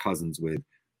 He is cousins with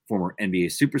former NBA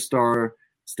superstar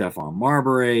Stephon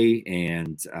Marbury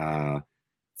and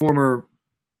former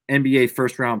NBA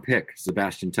first-round pick,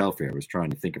 Sebastian Telfair. I was trying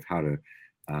to think of how to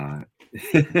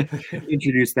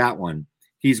introduce that one.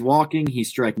 He's walking. He's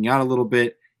striking out a little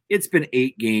bit. It's been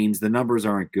 8 games. The numbers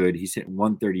aren't good. He's hitting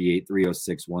 138,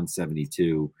 306,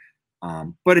 172.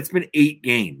 But it's been 8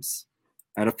 games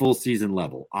at a full season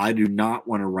level. I do not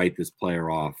want to write this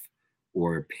player off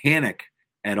or panic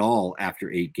at all after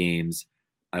 8 games.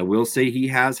 I will say he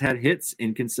has had hits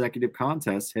in consecutive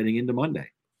contests heading into Monday.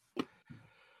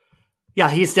 Yeah,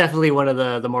 he's definitely one of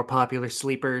the more popular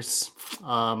sleepers.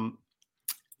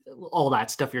 All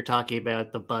that stuff you're talking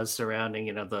about, the buzz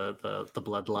surrounding, the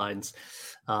bloodlines.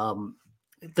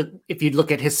 If you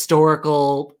look at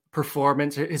historical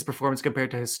performance, his performance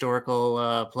compared to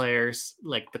historical players,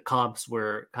 like the comps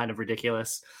were kind of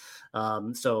ridiculous.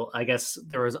 So I guess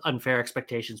there was unfair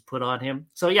expectations put on him.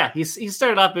 So yeah, he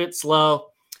started off a bit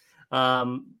slow.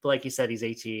 Like you said, he's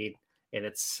 18 and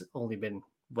it's only been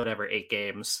 8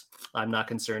 games. I'm not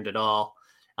concerned at all.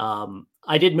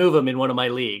 I did move him in one of my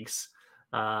leagues.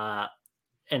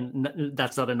 And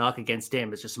that's not a knock against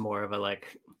him. It's just more of a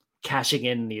cashing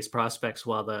in these prospects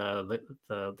while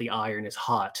the iron is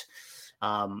hot.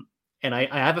 And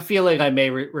I have a feeling I may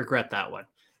regret that one,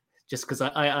 just because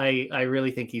I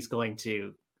really think he's going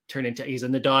to turn into, he's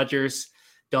in the Dodgers.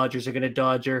 Dodgers are going to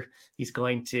Dodger. He's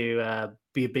going to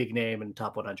be a big name in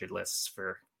top 100 lists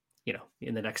for,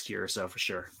 in the next year or so for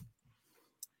sure.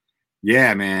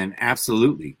 Yeah, man,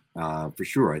 absolutely. For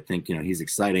sure. I think, he's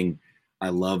exciting. I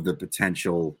love the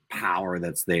potential power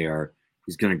that's there.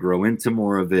 He's going to grow into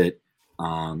more of it.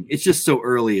 It's just so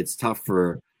early. It's tough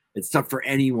for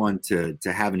anyone to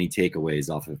have any takeaways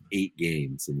off of 8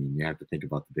 games. I mean, you have to think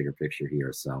about the bigger picture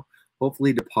here. So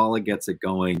hopefully DePaula gets it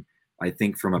going. I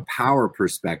think from a power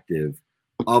perspective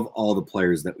of all the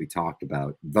players that we talked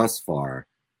about thus far,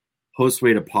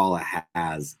 Josue DePaula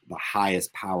has the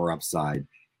highest power upside.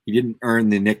 He didn't earn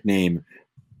the nickname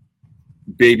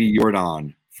Baby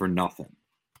Jordan for nothing.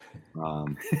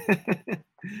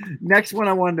 Next one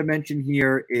I wanted to mention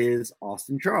here is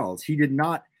Austin Charles. He did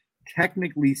not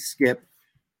technically skip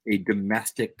a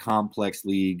domestic complex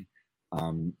league.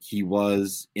 He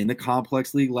was in the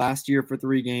complex league last year for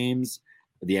 3 games.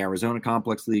 The Arizona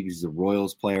complex league, he's a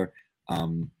Royals player.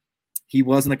 He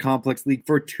was in the complex league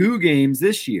for 2 games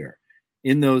this year.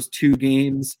 In those 2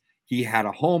 games, he had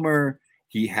a homer,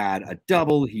 he had a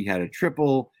double, he had a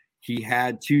triple, he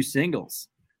had 2 singles.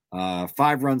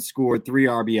 5 runs scored, 3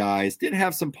 RBIs. Did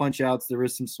have some punch outs. There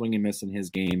is some swing and miss in his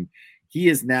game. He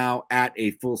is now at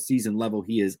a full season level.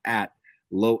 He is at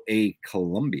low A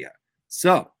Columbia.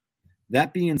 So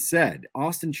that being said,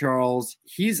 Austin Charles,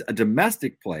 he's a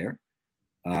domestic player,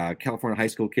 California high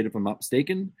school kid, if I'm not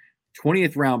mistaken,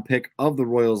 20th round pick of the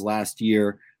Royals last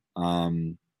year.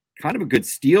 Kind of a good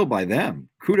steal by them.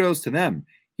 Kudos to them.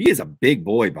 He is a big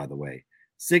boy, by the way.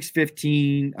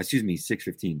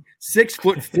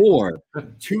 6'4",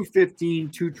 215,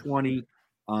 220.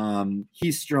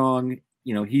 He's strong.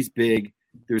 He's big.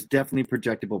 There's definitely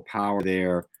projectable power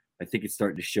there. I think it's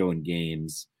starting to show in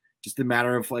games. Just a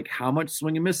matter of how much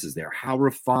swing and miss is there. How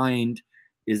refined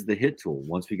is the hit tool?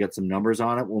 Once we get some numbers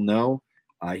on it, we'll know.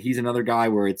 He's another guy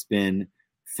where it's been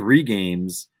 3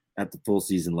 games at the full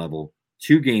season level,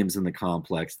 2 games in the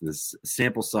complex. This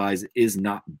sample size is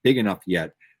not big enough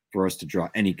yet for us to draw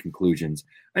any conclusions.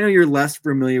 I know you're less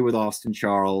familiar with Austin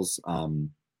Charles. I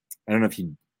don't know if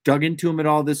you dug into him at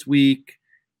all this week,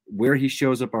 where he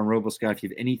shows up on RoboScout, if you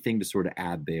have anything to sort of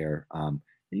add there.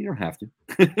 You don't have to.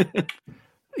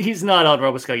 He's not on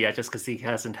RoboScout yet just because he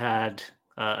hasn't had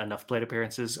enough plate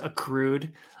appearances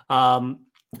accrued.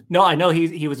 No, I know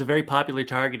he was a very popular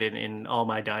target in all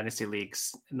my dynasty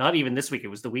leagues. Not even this week. It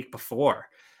was the week before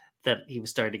that he was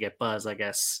starting to get buzz, I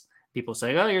guess. People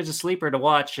say, oh, here's a sleeper to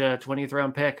watch, 20th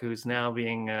round pick who's now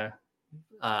being, a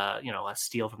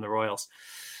steal from the Royals.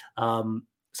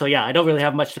 So yeah, I don't really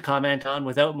have much to comment on.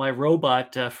 Without my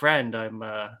robot friend,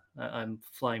 I'm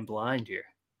flying blind here.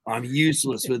 I'm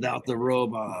useless without the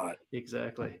robot.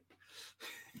 Exactly.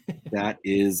 That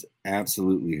is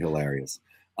absolutely hilarious.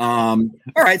 All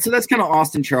right, so that's kind of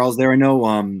Austin Charles there. I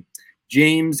know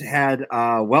James had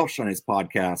Welsh on his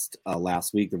podcast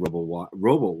last week, the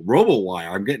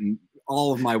RoboWire. I'm getting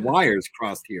all of my wires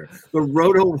crossed here. The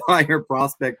RotoWire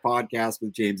Prospect Podcast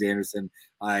with James Anderson.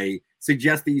 I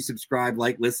suggest that you subscribe,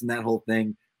 listen, that whole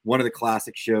thing. One of the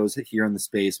classic shows here in the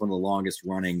space, one of the longest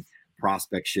running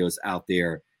prospect shows out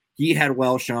there. He had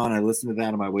Welsh on. I listened to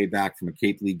that on my way back from a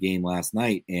Cape League game last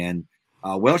night, and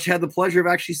Welsh had the pleasure of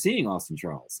actually seeing Austin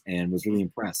Charles and was really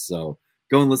impressed. So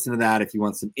go and listen to that if you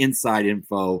want some inside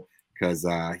info, because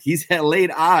he's had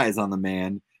laid eyes on the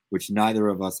man, which neither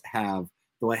of us have,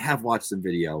 though I have watched some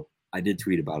video. I did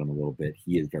tweet about him a little bit.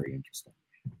 He is very interesting.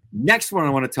 Next one I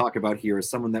want to talk about here is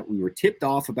someone that we were tipped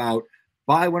off about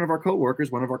by one of our coworkers,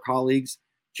 one of our colleagues,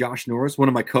 Josh Norris, one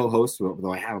of my co-hosts,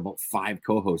 though I have about 5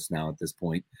 co-hosts now at this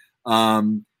point.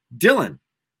 Dylan,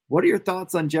 what are your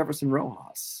thoughts on Jefferson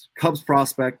Rojas? Cubs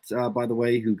prospect, by the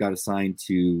way, who got assigned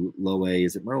to low A.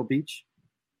 Is it Myrtle Beach?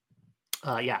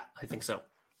 Yeah, I think so.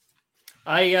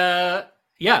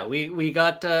 We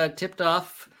got tipped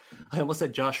off. I almost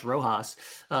said Josh Rojas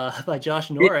by Josh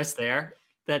Norris there.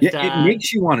 That it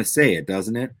makes you want to say it,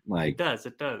 doesn't it? It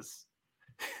does.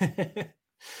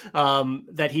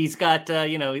 That he's got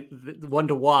one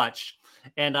to watch,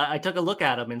 and I took a look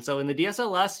at him, and so in the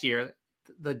DSL last year,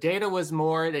 the data was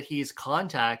more that he's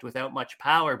contact without much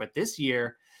power, but this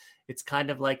year it's kind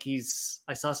of like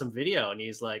I saw some video and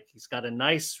he's got a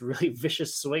nice, really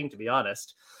vicious swing, to be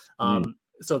honest. So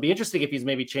it'd be interesting if he's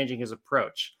maybe changing his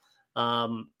approach.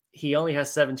 He only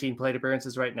has 17 plate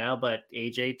appearances right now, but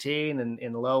age 18 and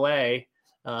in low A,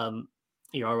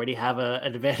 you already have an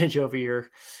advantage over your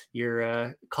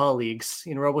colleagues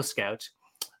in RoboScout.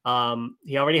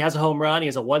 He already has a home run. He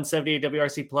has a 178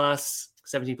 WRC plus,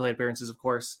 17 plate appearances, of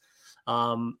course.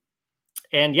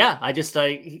 And yeah, I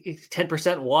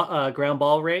 10% ground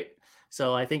ball rate.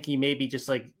 So I think he may be just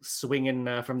swinging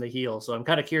from the heel. So I'm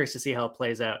kind of curious to see how it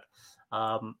plays out.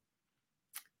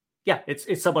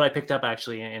 It's someone I picked up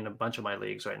actually in a bunch of my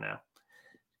leagues right now,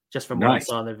 just from what I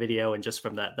saw in the video and just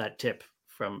from that tip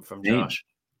from Josh.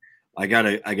 I got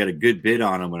a good bid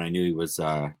on him when I knew he was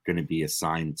going to be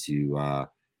assigned to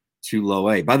low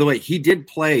A. By the way, he did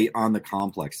play on the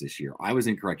complex this year. I was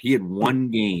incorrect. He had 1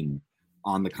 game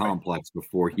on the complex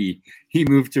before he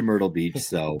moved to Myrtle Beach.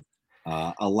 So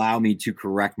allow me to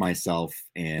correct myself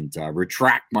and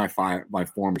retract my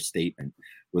former statement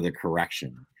with a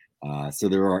correction. So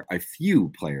there are a few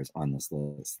players on this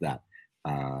list that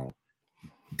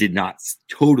did not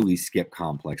totally skip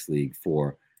complex league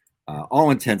for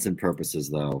all intents and purposes,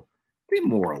 though. They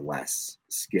more or less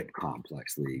skip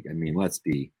complex league. I mean, let's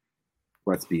be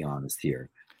honest here.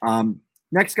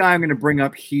 Next guy I'm going to bring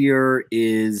up here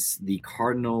is the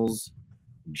Cardinals'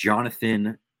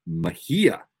 Jonathan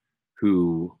Mejia,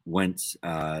 who went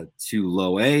to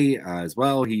Low A as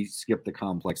well. He skipped the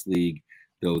Complex League,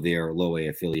 though their Low A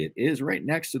affiliate is right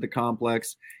next to the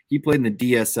Complex. He played in the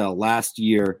DSL last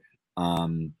year.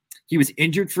 He was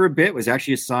injured for a bit, was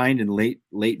actually assigned in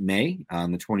late May.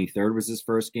 On the 23rd was his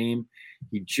first game.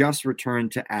 He just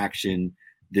returned to action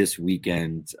this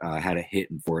weekend, had a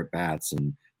hit and 4 at-bats,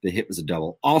 and the hit was a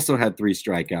double. Also had 3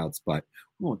 strikeouts, but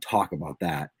we won't talk about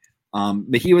that.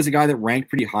 But he was a guy that ranked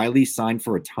pretty highly, signed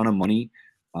for a ton of money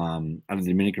out of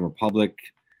the Dominican Republic.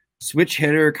 Switch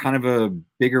hitter, kind of a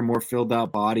bigger, more filled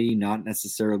out body, not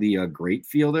necessarily a great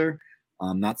fielder,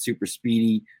 not super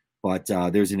speedy, but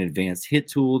there's an advanced hit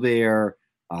tool there.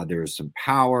 There's some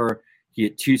power. He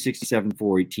hit 267,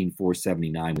 418,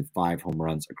 479 with 5 home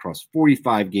runs across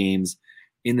 45 games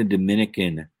in the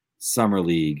Dominican Summer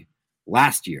League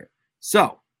last year.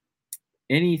 So,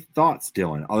 any thoughts,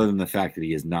 Dylan, other than the fact that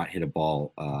he has not hit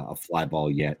a fly ball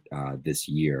yet this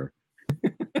year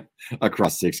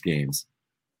across 6 games?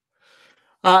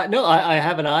 No, I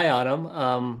have an eye on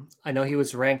him. I know he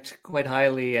was ranked quite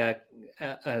highly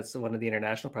as one of the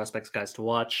international prospects guys to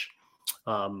watch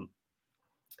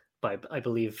by, I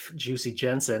believe, Juicy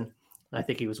Jensen. I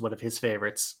think he was one of his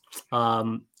favorites.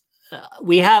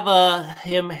 We have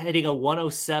him hitting a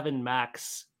 107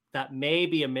 max. That may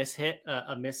be a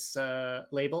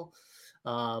label.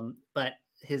 But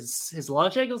his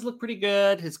launch angles look pretty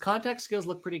good. His contact skills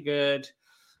look pretty good.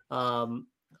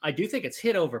 I do think it's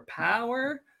hit over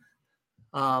power.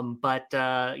 But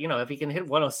if he can hit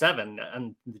 107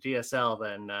 on the DSL,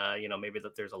 then, maybe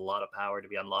that there's a lot of power to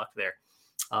be unlocked there.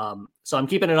 So I'm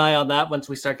keeping an eye on that. Once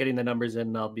we start getting the numbers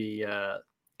in, I'll be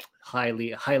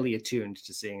highly attuned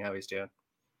to seeing how he's doing.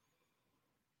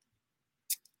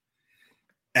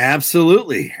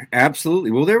 Absolutely.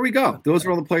 Well, there we go. Those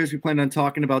are all the players we planned on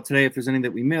talking about today. If there's anything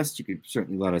that we missed, you could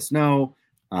certainly let us know.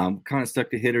 Kind of stuck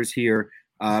to hitters here.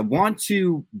 I want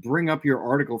to bring up your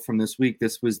article from this week.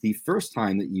 This was the first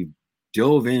time that you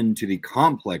dove into the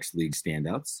Complex League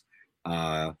standouts.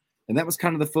 And that was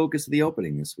kind of the focus of the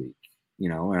opening this week.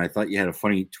 And I thought you had a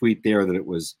funny tweet there that it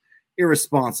was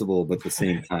irresponsible, but at the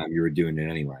same time you were doing it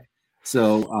anyway.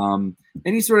 So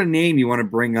any sort of name you want to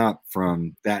bring up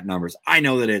from that numbers? I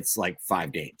know that it's like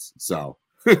 5 games. So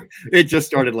it just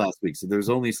started last week. So there's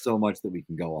only so much that we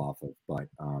can go off of. But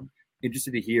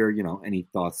interested to hear, any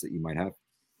thoughts that you might have.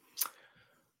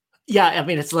 Yeah, I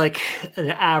mean, it's like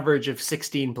an average of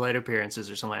 16 plate appearances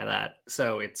or something like that.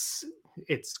 So it's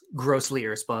grossly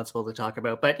irresponsible to talk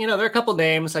about. But, there are a couple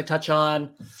names I touch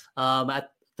on at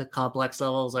the complex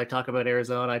levels. I talk about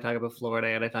Arizona, I talk about Florida,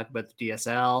 and I talk about the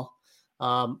DSL.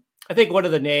 I think one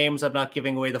of the names, I'm not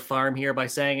giving away the farm here by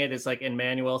saying it, is like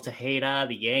Emmanuel Tejeda,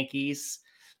 the Yankees.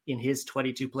 In his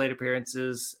 22 plate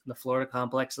appearances in the Florida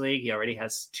Complex League, he already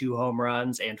has 2 home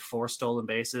runs and 4 stolen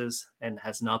bases and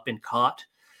has not been caught.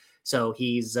 So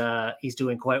he's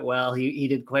doing quite well. He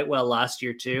did quite well last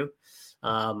year too,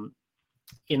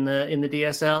 in the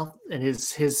DSL, and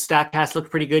his StatCast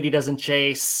looked pretty good. He doesn't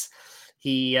chase.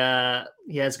 He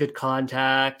has good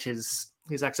contact. His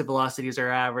exit velocities are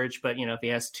average, but if he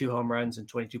has 2 home runs and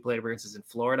 22 plate appearances in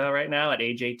Florida right now at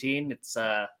age 18, it's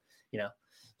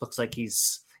looks like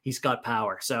he's got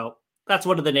power. So that's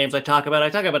one of the names I talk about. I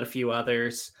talk about a few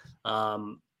others.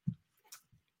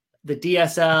 The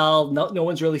DSL, no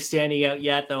one's really standing out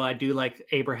yet, though. I do like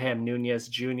Abraham Nunez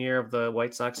Jr. of the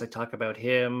White Sox. I talk about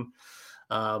him.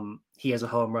 He has a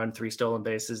home run, 3 stolen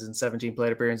bases, and 17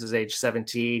 plate appearances, age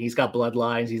 17. He's got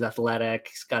bloodlines. He's athletic.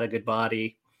 He's got a good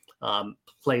body.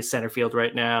 Plays center field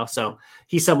right now. So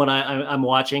he's someone I'm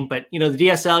watching. But, the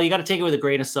DSL, you got to take it with a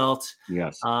grain of salt.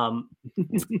 Yes.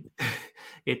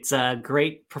 It's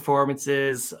great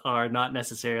performances are not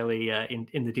necessarily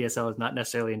in the DSL is not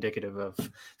necessarily indicative of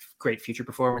great future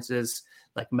performances.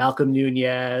 Like Malcolm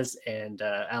Nunez and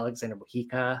Alejandro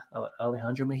Mujica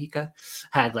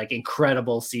had like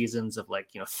incredible seasons of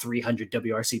 300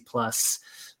 WRC plus,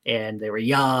 and they were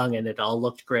young and it all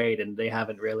looked great, and they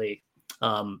haven't really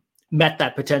met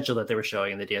that potential that they were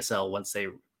showing in the DSL once they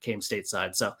came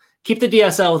stateside. So keep the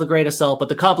DSL with a grain of salt, but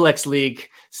the Complex League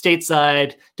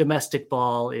stateside domestic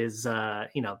ball is,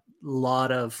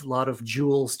 lot of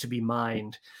jewels to be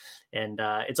mined. And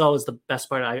it's always the best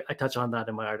part. I touch on that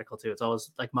in my article too. It's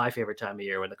always like my favorite time of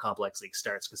year when the Complex League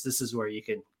starts, because this is where you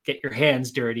can get your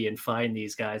hands dirty and find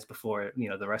these guys before,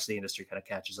 the rest of the industry kind of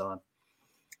catches on.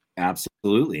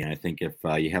 Absolutely. And I think if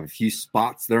you have a few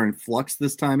spots that are in flux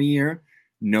this time of year,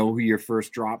 know who your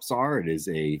first drops are. It is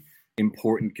a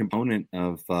important component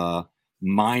of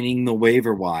mining the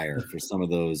waiver wire for some of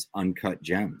those uncut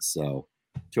gems. So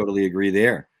Totally agree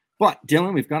there. But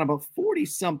Dylan, we've got about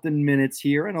 40-something minutes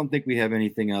here. I don't think we have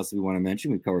anything else we want to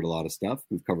mention. We've covered a lot of stuff.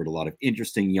 We've covered a lot of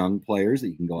interesting young players that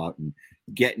you can go out and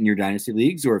get in your dynasty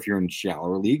leagues, or if you're in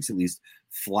shallower leagues, at least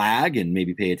flag and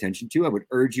maybe pay attention to. I would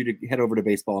urge you to head over to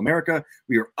Baseball America.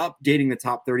 We are updating the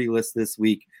top 30 list this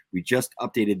week. We just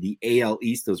updated the AL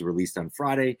East. Those were released on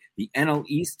Friday. The NL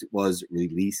East was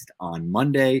released on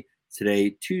Monday. Today,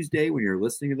 Tuesday, when you're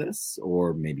listening to this,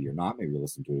 or maybe you're not, maybe you're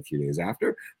listening to it a few days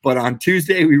after. But on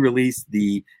Tuesday, we released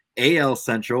the AL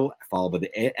Central, followed by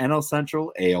the NL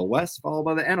Central, AL West, followed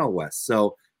by the NL West.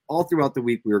 So all throughout the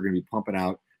week, we are going to be pumping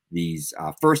out these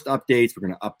first updates. We're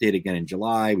going to update again in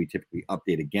July. We typically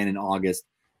update again in August.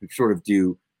 We sort of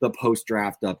do the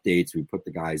post-draft updates. We put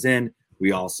the guys in.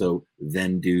 We also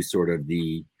then do sort of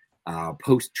the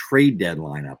post-trade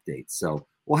deadline updates. So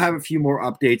we'll have a few more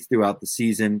updates throughout the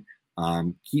season.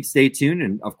 Stay tuned,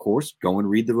 and of course, go and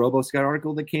read the RoboScout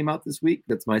article that came out this week.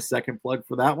 That's my second plug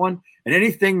for that one. And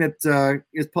anything that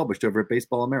is published over at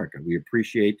Baseball America, we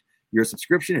appreciate your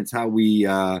subscription. It's how we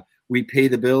pay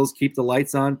the bills, keep the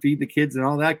lights on, feed the kids, and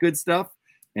all that good stuff.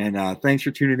 And thanks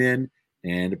for tuning in,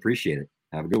 and appreciate it.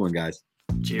 Have a good one, guys.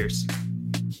 Cheers.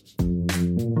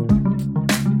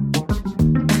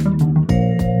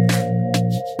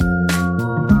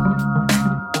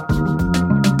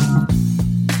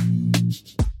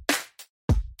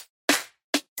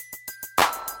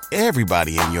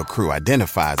 Everybody in your crew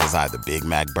identifies as either Big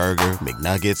Mac Burger,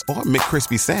 McNuggets, or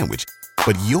McCrispy Sandwich.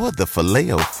 But you're the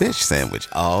Filet-O-Fish Sandwich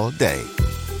all day.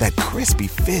 That crispy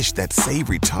fish, that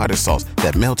savory tartar sauce,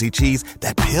 that melty cheese,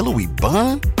 that pillowy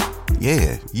bun.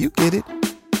 Yeah, you get it.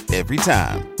 Every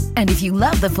time. And if you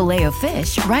love the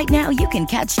Filet-O-Fish, right now you can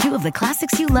catch two of the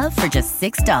classics you love for just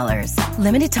 $6.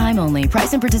 Limited time only.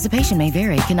 Price and participation may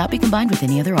vary. Cannot be combined with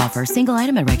any other offer. Single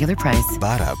item at regular price.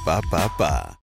 Ba-da-ba-ba-ba.